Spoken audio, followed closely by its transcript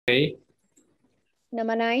Okay.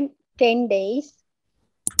 Number 9, 10 days.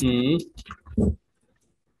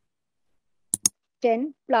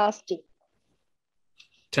 10, plastic.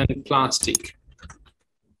 10, plastic.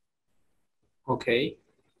 Okay.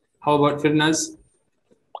 How about Firnaz?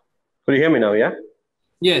 Could you hear me now? Yeah.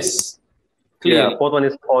 Yes. Clear. Yeah. Fourth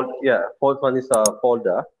one is a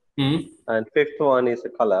folder. And fifth one is a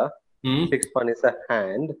color. Sixth one is a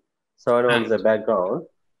hand. Seventh one is a background.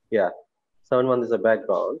 Yeah. Seventh one is a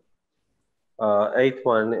background. Eighth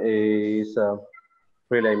one is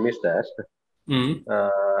really I missed that.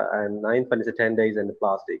 And ninth one is a 10 days and the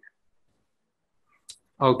plastic.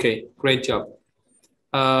 Okay, great job.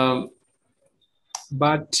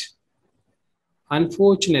 But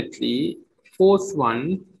unfortunately, fourth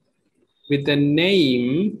one with the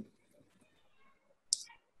name,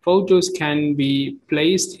 photos can be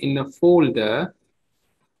placed in a folder.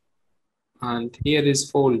 And here is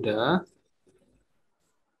folder.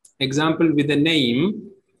 Example with the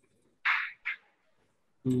name.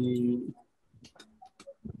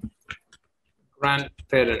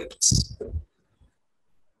 Grandparents.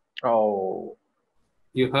 Oh.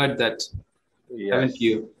 You heard that, yes. Haven't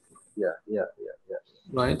you? Yeah.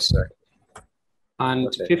 Right.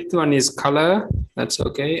 And fifth one is color. That's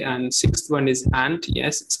okay. And sixth one is hand.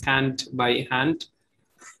 Yes, scanned by hand.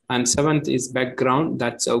 And seventh is background.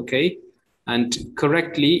 That's okay. And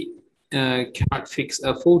correctly cannot fix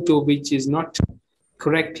a photo which is not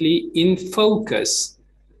correctly in focus.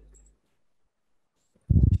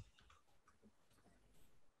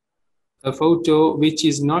 A photo which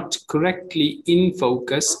is not correctly in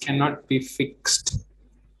focus cannot be fixed.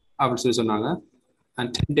 And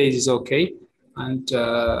 10 days is okay. And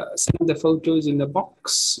send the photos in the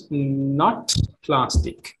box, not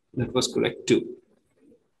plastic. That was correct too.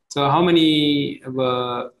 So how many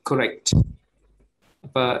were correct?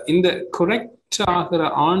 In the correct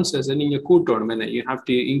answers, you have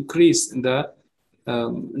to increase the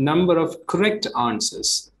number of correct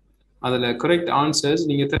answers. Adala correct answers,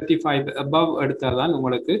 35 above எடுத்தாதான்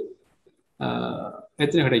உங்களுக்கு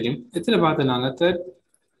எத்தனை கிடைக்கும்? எத்தனை பார்த்தனாங்க?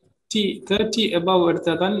 30 above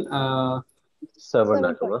எடுத்தாதான்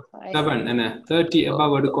 7 என்ன 30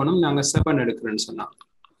 above எடுக்கணும். நாங்க 7 எடுக்கிறேன்னு சொன்னோம்.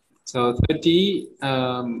 So 30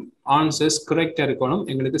 answers correct இருக்கணும்.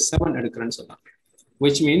 எங்களுக்கு 7 எடுக்கிறேன்னு சொன்னோம்.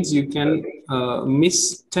 Which means you can miss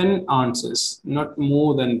 10 answers, not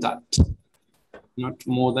more than that. Not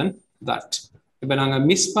more than that. இப்ப நாங்க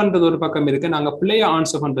மிஸ் பண்றது ஒரு பக்கம் இருக்கு, நாங்க பிள்ளைய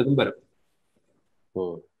ஆன்சர் பண்றதும் வரும்.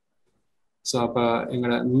 So அப்ப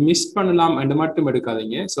எங்களை மிஸ் பண்ணலாம் என்று மட்டும்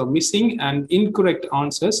எடுக்காதீங்க. So missing and incorrect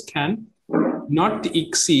answers can not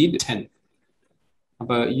exceed 10.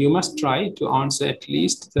 அப்ப you must try to answer at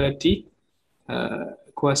least 30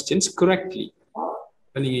 questions correctly.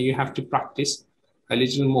 You have to practice a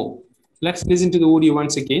little more. Let's listen to the audio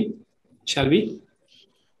once again, shall we?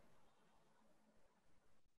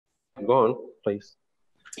 Go on, please.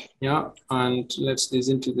 Yeah, and let's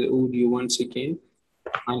listen to the audio once again.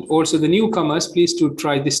 And also the newcomers, please do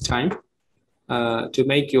try this time to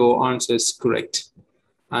make your answers correct.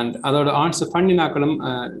 And other answer பண்ணினாக்களும்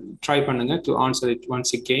try பண்ணுங்க to answer it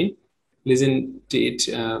once again. Listen to it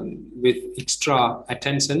with extra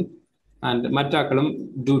attention. And மற்றாக்களும்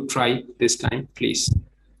do try this time, please.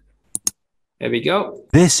 There we go.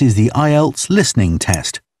 This is the IELTS listening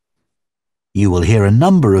test. You will hear a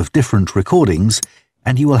number of different recordings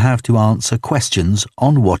and you will have to answer questions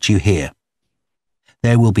on what you hear.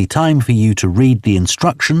 There will be time for you to read the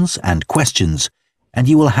instructions and questions, and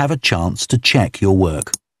you will have a chance to check your work.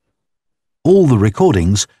 All the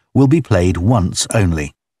recordings will be played once only.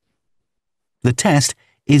 The test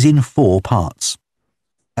is in 4 parts.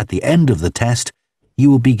 At the end of the test, you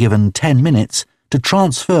will be given 10 minutes to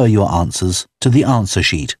transfer your answers to the answer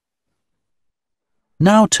sheet.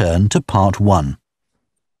 Now turn to part 1.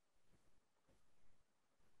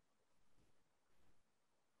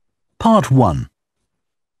 Part 1.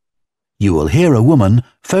 You will hear a woman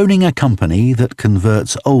phoning a company that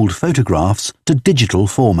converts old photographs to digital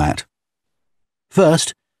format. First,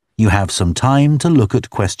 you have some time to look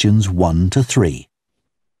at questions 1 to 3.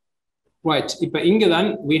 Right. இப்ப இங்க தான்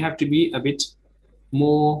we have to be a bit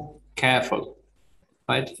more careful.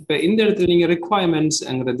 Right. இப்ப இந்த இடத்துல நீங்க requirements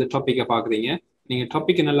என்கிற டாபிக்கை பார்க்குறீங்க. நீங்க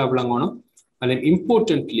டாபிக்கை நல்லா விளங்கணும். And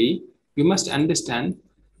importantly, you must understand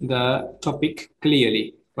the topic clearly.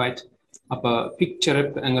 Right. அப்ப picture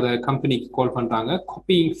என்கிற கம்பெனிக்கு கால் பண்றாங்க,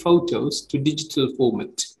 copying photos to digital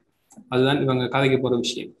format. அதுதான் இவங்க கதைக்க போற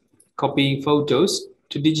விஷயம். Copying photos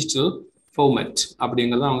to digital format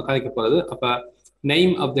அப்படிங்கிறது அவங்க கதைக்க போறது. அப்ப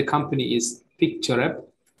name of the company is picture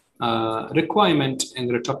requirement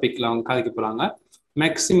என்கிற டாபிக்ல அவங்க கதைக்க போறாங்க.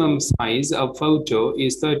 maximum size of photo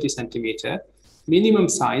is 30 centimeter. Minimum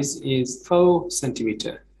size is 4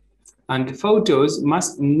 centimeter. And photos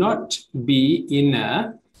must not be in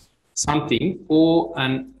a something or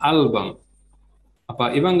an album. அப்ப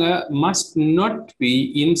இவங்க must not be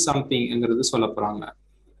in something என்கிறது சொல்ல போறாங்க.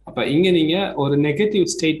 அப்ப இங்க நீங்க ஒரு நெகட்டிவ்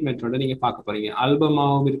ஸ்டேட்மெண்ட் வந்து நீங்க பார்க்க போறீங்க.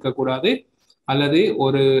 ஆல்பமாவும் இருக்கக்கூடாது அல்லது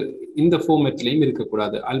ஒரு இந்த ஃபார்மேட்லயும்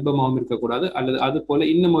இருக்கக்கூடாது. ஆல்பமாவும் இருக்கக்கூடாது அல்லது அது போல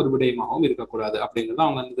இன்னும் ஒரு விடயமாகவும் இருக்கக்கூடாது அப்படிங்கிறத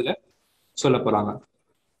அவங்க இதுல சொல்ல போறாங்க.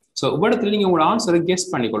 ஸோ இவ்விடத்துல நீங்க உங்களோட ஆன்சரை கெஸ்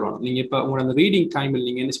பண்ணிக்கொள்ளணும். நீங்க இப்ப உங்களோட அந்த ரீடிங் டைமில்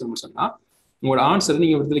நீங்க என்ன சொல்லணும்னு சொன்னா உங்களோட ஆன்சரை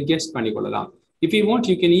நீங்க இடத்துல guess பண்ணிக்கொள்ளலாம். If you want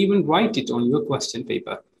you can even right it on your question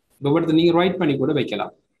paper. இவ்விடத்துல நீங்க ரைட் பண்ணி கூட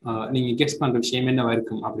வைக்கலாம். நீங்க கெஸ் பண்ற விஷயம் என்னவா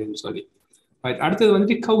இருக்கும் அப்படின்னு சொல்லி. அடுத்தது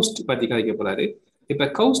வந்துட்டு கவுஸ்ட் பத்தி கதைக்க போறாரு. இப்ப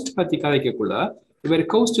கவுஸ்ட் பத்தி கதைக்கக்குள்ள இவர்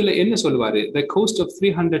கவுஸ்ட்ல என்ன சொல்லுவாரு? The cost of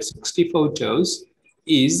 360 photos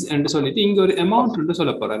is என்று சொல்லிட்டு இங்க ஒரு அமௌண்ட் வந்து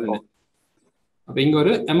சொல்ல போறாரு. அப்ப இங்க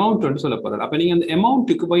ஒரு அமௌண்ட் வந்து சொல்ல போறாரு. அப்ப நீங்க அந்த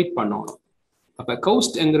அமௌண்ட்டுக்கு வெயிட் பண்ணணும். அப்ப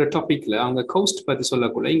கவுஸ்ட் என்கிற டாபிக்ல அவங்க கவுஸ்ட் பத்தி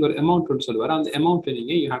சொல்லக்குள்ள இங்க ஒரு அமௌண்ட் வந்து சொல்லுவாரு. அந்த அமௌண்ட்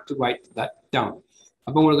நீங்க you have to right that down.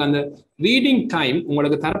 அப்ப உங்களுக்கு அந்த ரீடிங் டைம்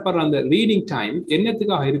உங்களுக்கு தரப்படுற அந்த ரீடிங் டைம்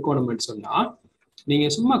என்னத்துக்காக இருக்கணும்னு சொன்னா நீங்க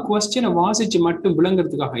சும்மா கொஸ்டினை வாசிச்சு மட்டும்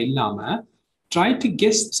விளங்குறதுக்காக இல்லாம try to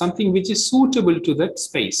guess something which is suitable to that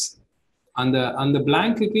space. அந்த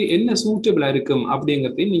blank-க்கு என்ன சூட்டபிளா இருக்கும்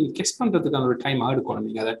அப்படிங்கறதையும் நீங்க கெஸ் பண்றதுக்கான ஒரு டைம் எடுக்கணும்.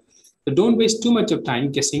 நீங்க அதை don't waste too much of time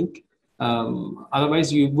guessing,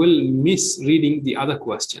 otherwise you will miss reading the other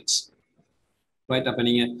questions. Right? அப்ப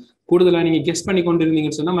நீங்க கூடுதலா நீங்க கெஸ் பண்ணி கொண்டு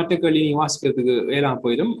இருந்தீங்கன்னு சொன்னா மற்ற கேள்வி நீங்க வாசிக்கிறதுக்கு வேறாம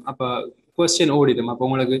போயிடும். அப்ப கொஸ்டின் ஓடிடும். அப்ப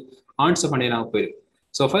உங்களுக்கு ஆன்சர் பண்ணிடாம போயிடும்.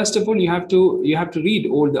 So first of all, you have to read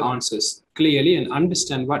all the answers clearly and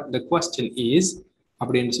understand what the question is.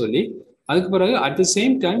 அப்படின்னு சொல்லி அதுக்கு பிறகு at the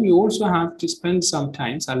same time you also have to spend some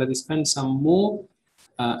time அல்லது spend some more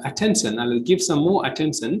attention அல்லது give some more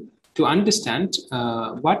attention to understand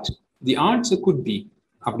what the answer could be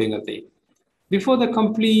அப்படிங்கிறதை. Before the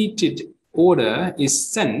completed order is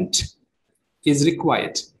sent is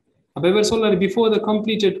required. அப்ப இவர் சொல்றாரு before the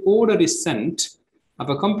completed order is sent.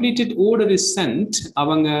 அப்ப completed order is sent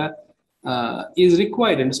அவங்க is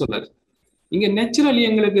required என்று சொல்றாரு. இங்க naturally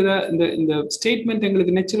எங்களுக்கு இந்த ஸ்டேட்மெண்ட்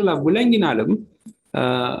எங்களுக்கு நேச்சுரலா விளங்கினாலும்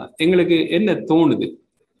எங்களுக்கு என்ன தோணுது?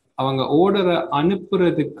 அவங்க ஆர்டரை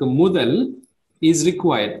அனுப்புறதுக்கு முதல் is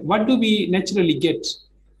required. What do we naturally get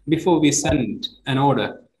before we send an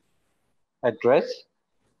order? Address.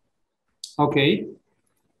 Okay.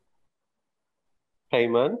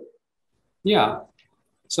 Payment. Yeah.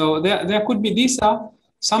 So there could be, these are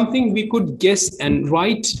something we could guess and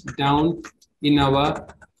write down in our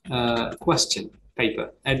question paper.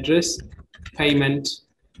 Address, payment,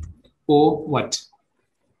 or what?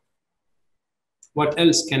 What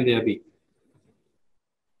else can there be?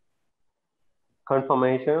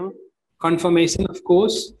 Confirmation. Confirmation, of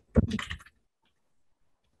course.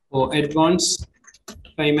 Or advance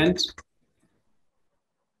payment,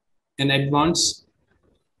 an advance.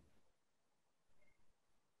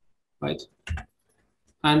 Right,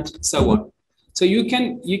 and so on. So you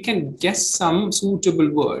can guess some suitable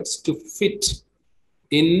words to fit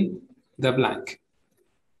in the blank.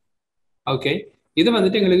 Okay, இத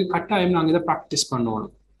வந்துட்டு உங்களுக்கு கட்டாயம் நாங்க இத practice பண்ணுவோம்.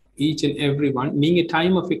 Each and every one நீங்க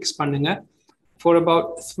time fix பண்ணுங்க. For about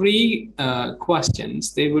 3 questions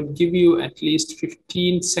they would give you at least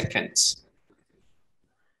 15 seconds.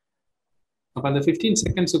 Upon the 15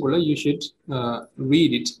 seconds you should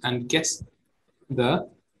read it and guess the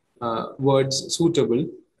words suitable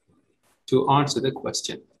to answer the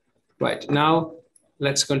question. Right, now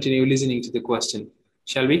let's continue listening to the question,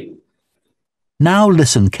 shall we? Now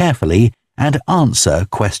listen carefully and answer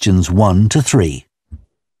questions 1 to 3.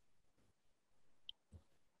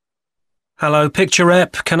 Hello, Picture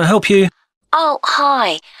Rep. Can I help you? Oh,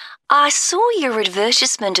 hi. I saw your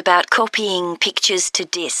advertisement about copying pictures to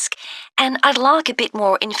disk, and I'd like a bit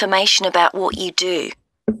more information about what you do.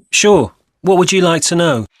 Sure. What would you like to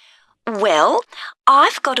know? Well,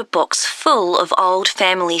 I've got a box full of old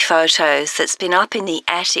family photos that's been up in the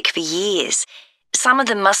attic for years. Some of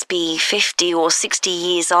them must be 50 or 60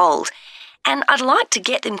 years old, and I'd like to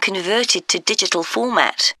get them converted to digital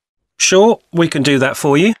format. Sure, we can do that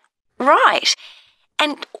for you. Right.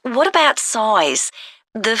 And what about size?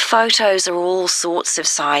 The photos are all sorts of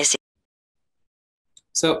sizes.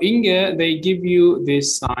 So inge they give you this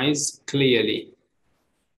size clearly.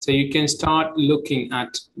 So you can start looking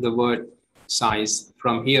at the word size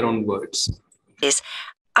from here onwards.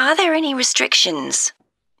 Are there any restrictions?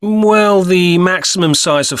 Well, the maximum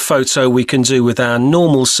size of photo we can do with our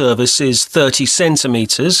normal service is 30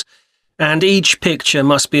 centimetres, and each picture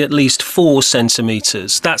must be at least 4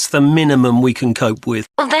 centimetres. That's the minimum we can cope with.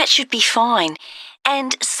 Well, that should be fine.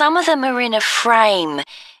 and some of them are in a frame.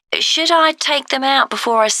 Should I take them out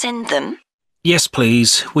before I send them? Yes,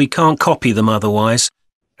 please. We can't copy them otherwise.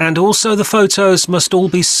 And also the photos must all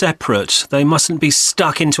be separate. They mustn't be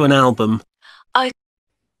stuck into an album.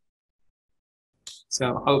 So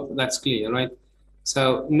I hope that's clear, right?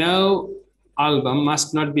 So no album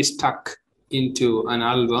must not be stuck into an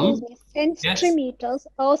album. Centimeters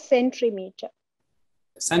or centimeter?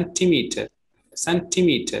 Centimeter.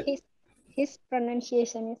 Centimeter. His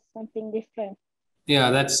pronunciation is something different. Yeah,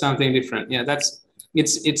 that's something different. Yeah,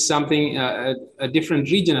 it's something a different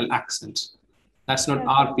regional accent. That's not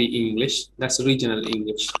RP English. That's regional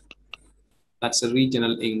English. That's a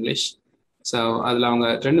regional English. So அதில் அவங்க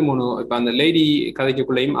 2-3 இப்போ அந்த lady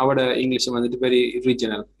கதைக்குள்ளேயும் அவட English வந்துட்டு very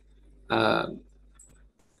regional.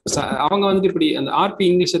 அவங்க வந்துட்டு இப்படி அந்த ஆர்பி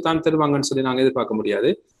இங்கிலீஷை தான் தருவாங்கன்னு சொல்லி நாங்கள் எதிர்பார்க்க முடியாது.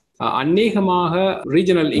 அநேகமாக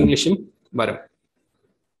ரீஜனல் இங்கிலீஷும் வரும்.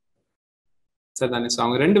 சரிதானே? ஸோ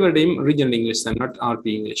அவங்க 2 பேருடையும் ரீஜனல் இங்கிலீஷ் தான், not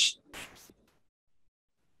RB English.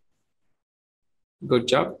 Good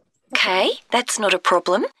job. Okay, that's not a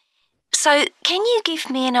problem. So, can you give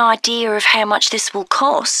me an idea of how much this will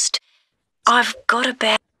cost? I've got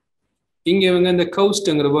about... இங்க இவங்க இந்த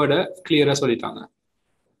coastங்கிற வேர்டை கிளியரா சொல்லிட்டாங்க.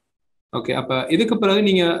 ஓகே, அப்ப இதுக்கு பிறகு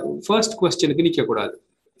நீங்க ஃபர்ஸ்ட் क्वेश्चनக்கு நிக்க கூடாது.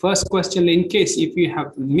 First क्वेश्चनல in case if you have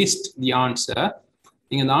missed the answer,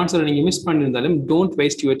 நீங்க அந்த ஆன்சரை நீங்க miss பண்ணிருந்தாலும் don't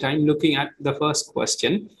waste your time looking at the first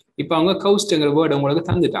question. இப்போ அவங்க coastங்கிற வேர்ட் உங்களுக்கு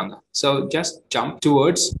தந்துட்டாங்க. So just jump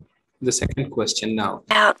towards the second question now.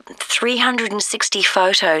 About 360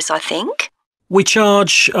 photos, I think. We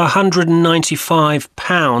charge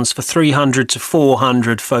 £195 for 300 to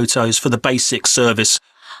 400 photos for the basic service.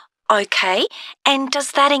 Okay, and does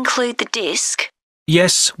that include the disc?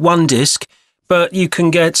 Yes, 1 disc, but you can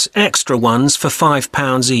get extra ones for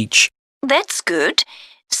 £5 each. That's good.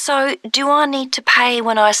 So, do I need to pay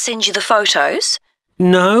when I send you the photos?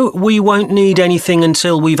 No, we won't need anything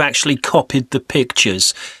until we've actually copied the pictures.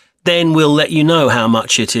 Then we'll let you know how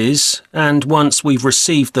much it is, and once we've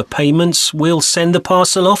received the payments, we'll send the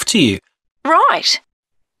parcel off to you. Right.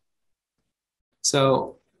 So,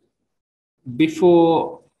 before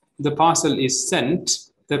the parcel is sent,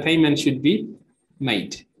 the payment should be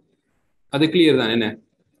made. அது clear தான் என்ன?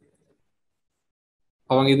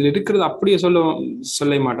 அவங்க இதுல இருக்கிறது அப்படியே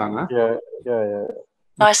சொல்ல மாட்டாங்க. Yeah.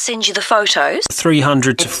 I send you the photos.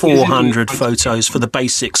 300 to 400 photos for the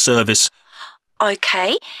basic service.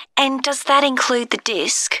 Okay, and does that include the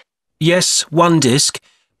disc? Yes, 1 disc,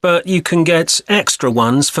 but you can get extra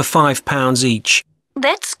ones for £5 each.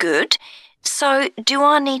 That's good. So, do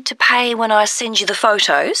I need to pay when I send you the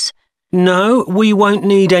photos? No, we won't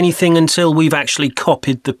need anything until we've actually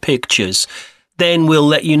copied the pictures. Then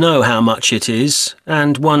we'll let you know how much it is,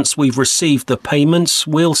 and once we've received the payments,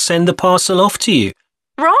 we'll send the parcel off to you.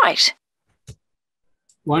 Right.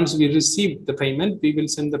 Once we receive the payment, we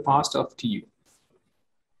will send the parcel off to you.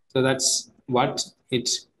 So that's what it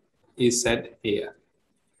is said here.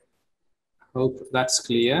 Hope that's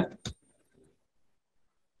clear.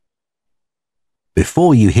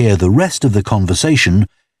 Before you hear the rest of the conversation,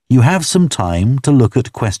 you have some time to look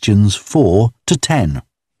at questions 4 to 10.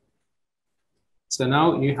 So now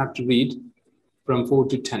you have to read from 4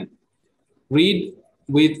 to 10. Read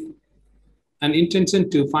with an intention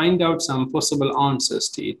to find out some possible answers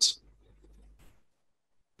to it.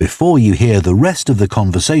 Before you hear the rest of the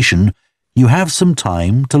conversation, you have some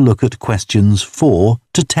time to look at questions 4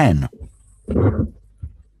 to 10.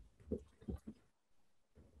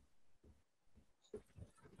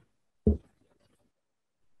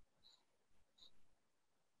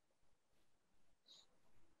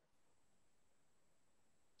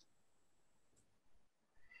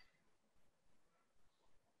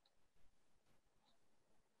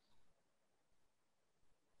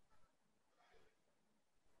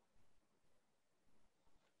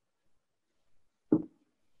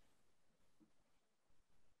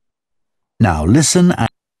 Now listen and...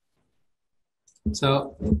 So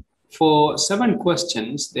for 7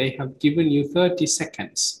 questions, they have given you 30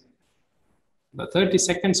 seconds. But 30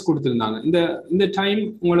 seconds கொடுத்திருந்தாங்க. இந்த time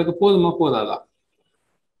உங்களுக்கு போதுமா போதாதா?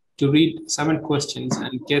 To read 7 questions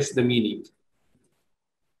and guess the meaning.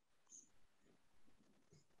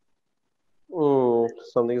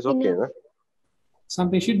 Something is okay, huh?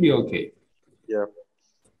 Something should be okay. Yeah.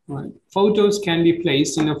 Right. Photos can be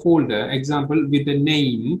placed in a folder, example with the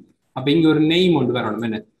name. அப்ப இங்க ஒரு name ஒன்று வரணும்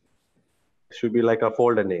என்ன? Should be like a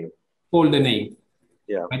folder name. Folder name.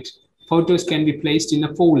 Yeah. Right. Photos can be placed in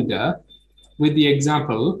a folder with the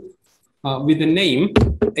example, with the name,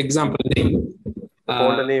 example name, The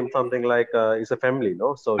folder name something like it's a family,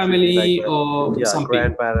 no? So it should family be like or something.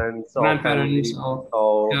 grandparents or family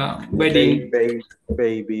or wedding,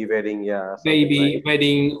 baby wedding, yeah. Baby like.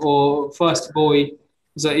 wedding or first boy.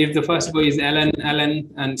 So if the first boy is Alan,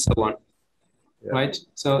 and so on. Yeah. Right?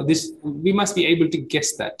 So this, we must be able to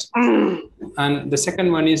guess that. And the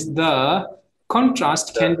second one is the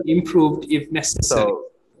contrast can be improved if necessary.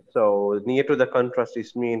 So near to the contrast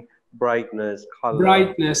is mean brightness, color.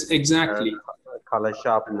 Brightness, exactly. Color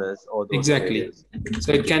sharpness, or those exactly. areas.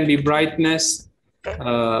 So it can be brightness,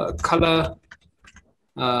 color,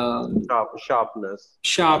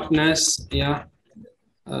 sharpness, yeah,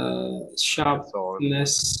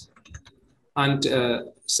 sharpness, and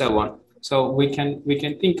so on. So we can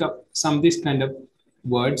think of some of these kind of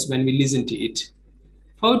words when we listen to it.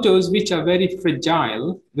 Photos which are very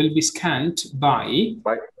fragile will be scanned by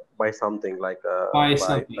something like by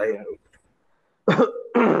something.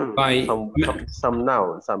 By some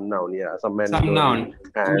noun, yeah, some noun,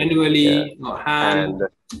 manually, or hand,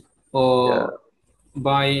 or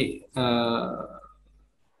by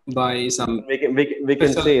some. We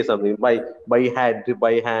can say something by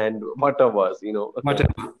hand, whatever, you know.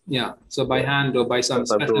 Whatever, yeah. So by hand or by some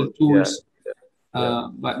special tools,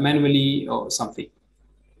 but manually or something.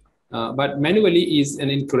 But manually is an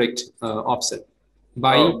incorrect option.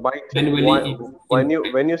 Manually,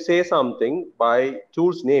 when you say something, by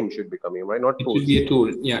tools name should be coming, right? Not tools. It should be a tool.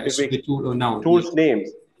 Yeah, it should be a tool or noun. Tools names.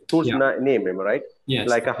 Tools name, right? Yes.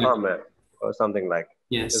 Like a hammer or something like.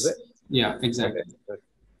 Yes. Is it? Yeah, exactly. Okay.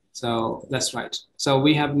 So that's right. So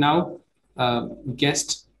we have now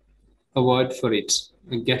guessed a word for it.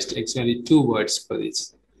 Guessed actually 2 words for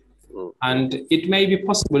this. And it may be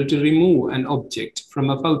possible to remove an object from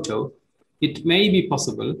a photo. It may be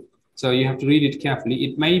possible. So you have to read it carefully.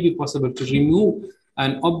 It may be possible to remove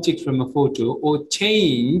an object from a photo or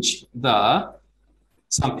change the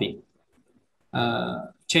something.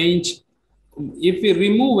 If we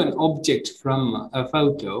remove an object from a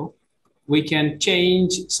photo, we can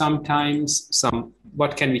change sometimes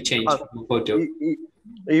what can we change from a photo?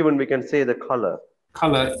 Even we can say the color.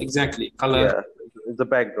 Color, exactly. Color. Yeah, the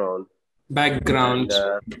background. Background.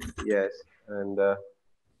 And, yes, and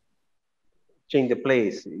change the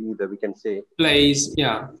place, either we can say. Place,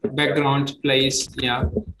 yeah. Background, place, yeah,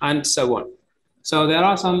 and so on. So there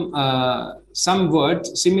are some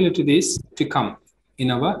words similar to this to come in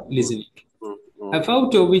our listening. A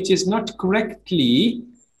photo which is not correctly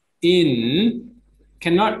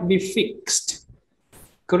cannot be fixed.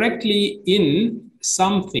 Correctly in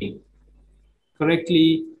something.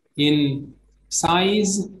 Correctly in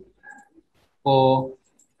size or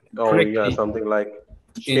something like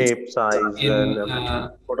shape, size, and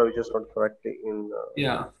what are we just not correctly in?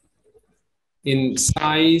 In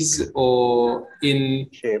size or in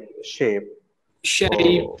shape,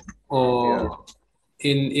 or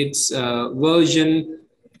in its version,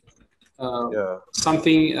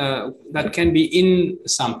 something that can be in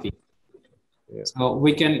something. So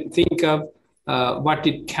we can think of what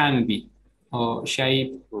it can be, or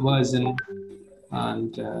shape, version,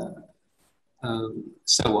 and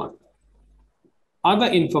so on. Other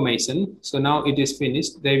information, so now it is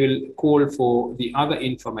finished, they will call for the other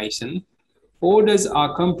information. Orders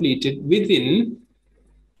are completed within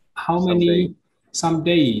how many? Some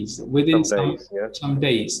days. Within some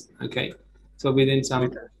days. Okay. So within some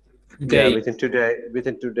days. Yeah, within 2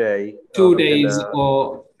 days. 2 days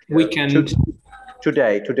or weekend.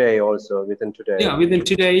 Today also, within today. Yeah, within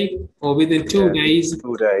today or within 2 days.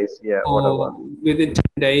 2 days, yeah, or whatever. Within 10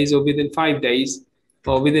 days or within 5 days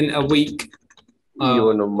or within a week.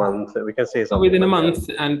 Even a month, we can say something. Within a month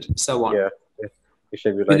and so on. Yeah. It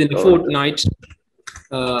should be within a fortnight.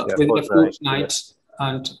 Within a fortnight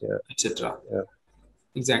and etc. Yeah.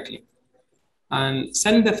 Exactly. And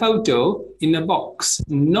send the photo in a box,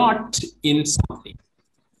 not in something.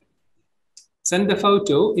 Send the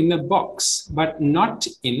photo in a box, but not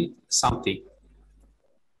in something.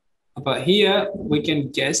 But here we can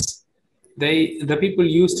guess the people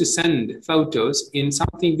used to send photos in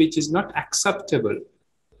something which is not acceptable.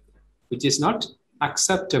 Which is not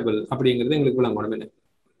acceptable.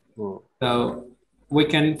 So we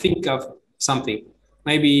can think of something.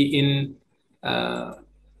 Maybe in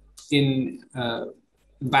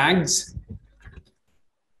bags.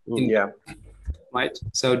 Right.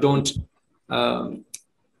 So don't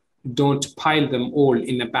pile them all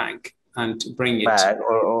in a bag and bring it. Bag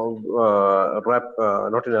or wrap,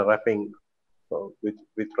 not in a wrapping,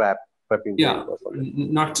 with wrapping. Yeah,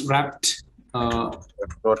 not wrapped. Not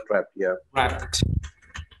wrapped. Yeah. Wrapped.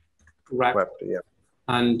 Yeah.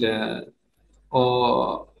 And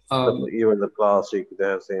or even the plastic, they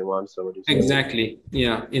have same answer. Exactly.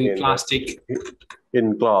 Yeah, in plastic.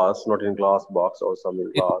 In glass, not in glass box, or some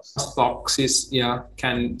in glass. Boxes, yeah,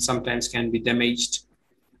 sometimes can be damaged,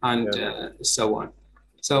 and so on.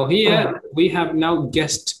 So here we have now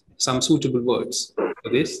guessed some suitable words for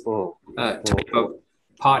this type of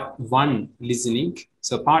part 1 listening.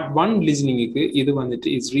 So part 1 listening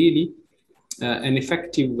is really an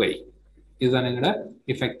effective way. Is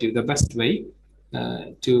effective, the best way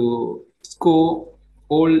to score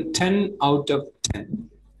all 10 out of 10.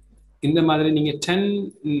 இந்த மாதிரி நீங்க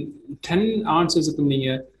 10 ஆன்சர்ஸ்க்கு நீங்க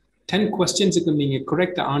 10 questions-க்கு நீங்க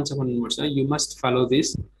correct answer பண்ணணும்னா you must follow this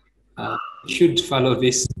should follow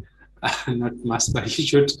this not must but you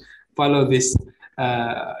should follow this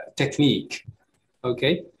technique.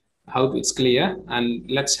 Okay, I hope it's clear, and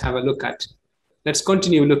let's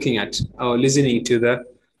continue looking at or listening to the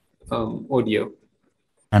audio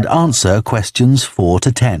and answer questions 4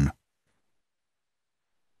 to 10.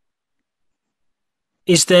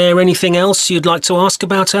 Is there anything else you'd like to ask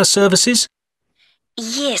about our services?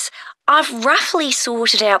 Yes, I've roughly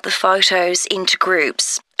sorted out the photos into groups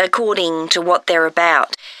according to what they're about.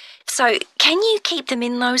 So can you keep them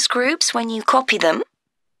in those groups when you copy them?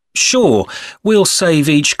 Sure. We'll save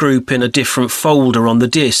each group in a different folder on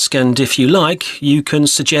the disk, and if you like, you can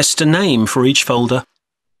suggest a name for each folder.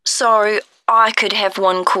 So I could have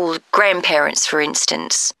one called Grandparents, for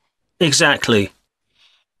instance. Exactly.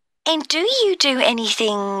 And do you do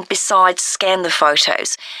anything besides scan the photos?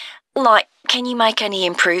 Like, can you make any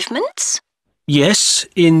improvements? Yes,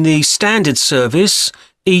 in the standard service,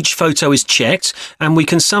 each photo is checked and we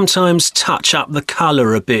can sometimes touch up the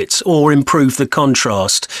colour a bit or improve the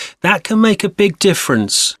contrast. That can make a big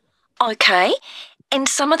difference. Okay, and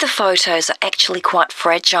some of the photos are actually quite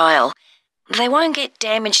fragile. They won't get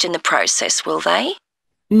damaged in the process, will they?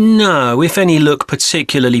 No, if any look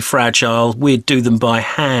particularly fragile, we'd do them by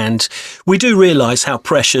hand. We do realise how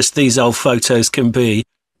precious these old photos can be.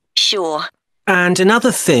 Sure. And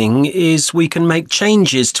another thing is we can make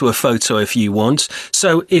changes to a photo if you want.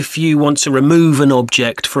 So if you want to remove an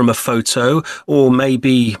object from a photo or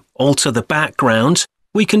maybe alter the background,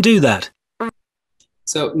 we can do that.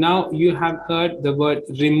 So now you have heard the word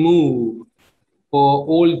remove or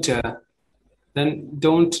alter. Then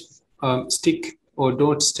don't stick or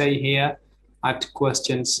don't stay here at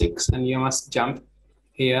question 6, and you must jump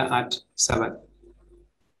here at 7.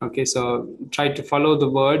 Okay, so try to follow the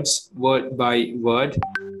words word by word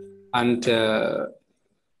and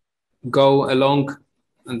go along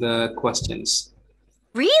the questions.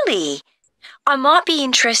 Really? I might be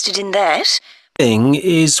interested in that. Thing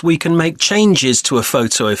is we can make changes to a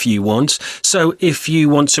photo if you want. So if you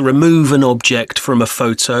want to remove an object from a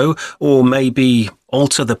photo or maybe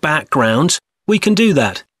alter the background, we can do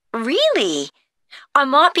that. Really? I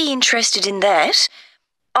might be interested in that.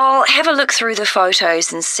 I'll have a look through the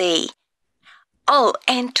photos and see. Oh,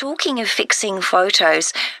 and talking of fixing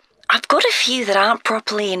photos, I've got a few that aren't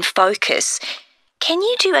properly in focus. Can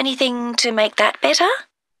you do anything to make that better?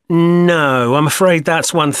 No, I'm afraid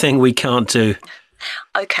that's one thing we can't do.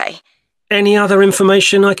 Okay. Any other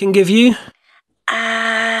information I can give you?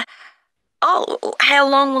 How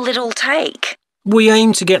long will it all take? We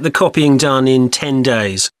aim to get the copying done in 10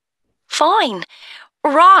 days. Fine.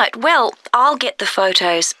 Right, well, I'll get the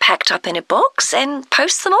photos packed up in a box and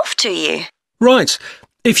post them off to you. Right.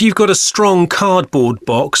 If you've got a strong cardboard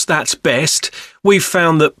box, that's best. We've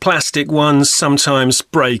found that plastic ones sometimes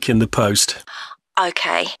break in the post.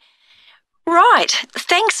 Okay. Right,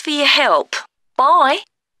 thanks for your help. Bye.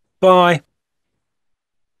 Bye.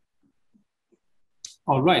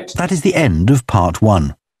 All right. That is the end of part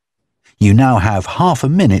 1. You now have half a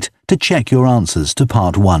minute to check your answers to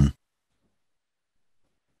part 1.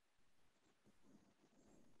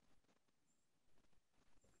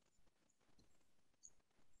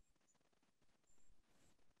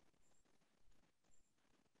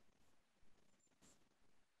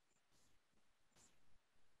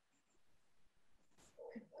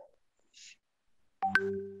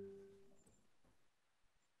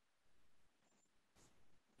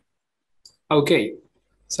 Okay,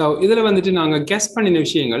 so இதில் வந்துட்டு நாங்கள் guess பண்ணின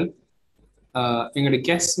விஷயங்கள் எங்களோட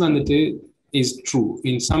guess வந்துட்டு is true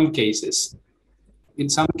in some cases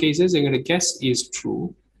எங்களோட guess is true.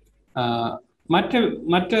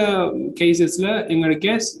 மற்ற கேசஸில் எங்களோட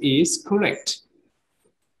guess is correct,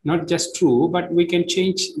 not just true, but we can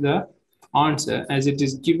change the answer as it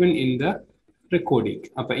is given in the recording.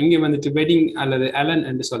 அப்போ இங்கே வந்துட்டு வெட்டிங் அல்லது அலன்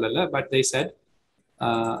என்று சொல்லலை, but they said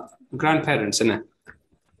grandparents என்ன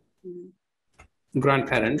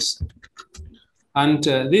grandparents, and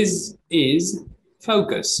this is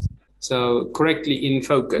focus. So correctly in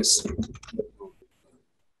focus.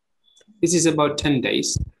 This is about 10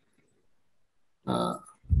 days. So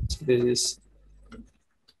this is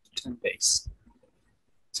 10 days.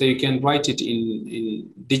 So you can write it in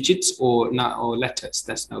digits or letters.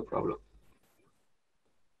 That's no problem.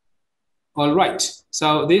 All right.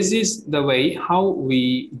 So this is the way how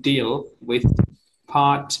we deal with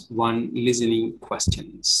part 1 listening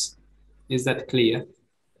questions. Is that clear?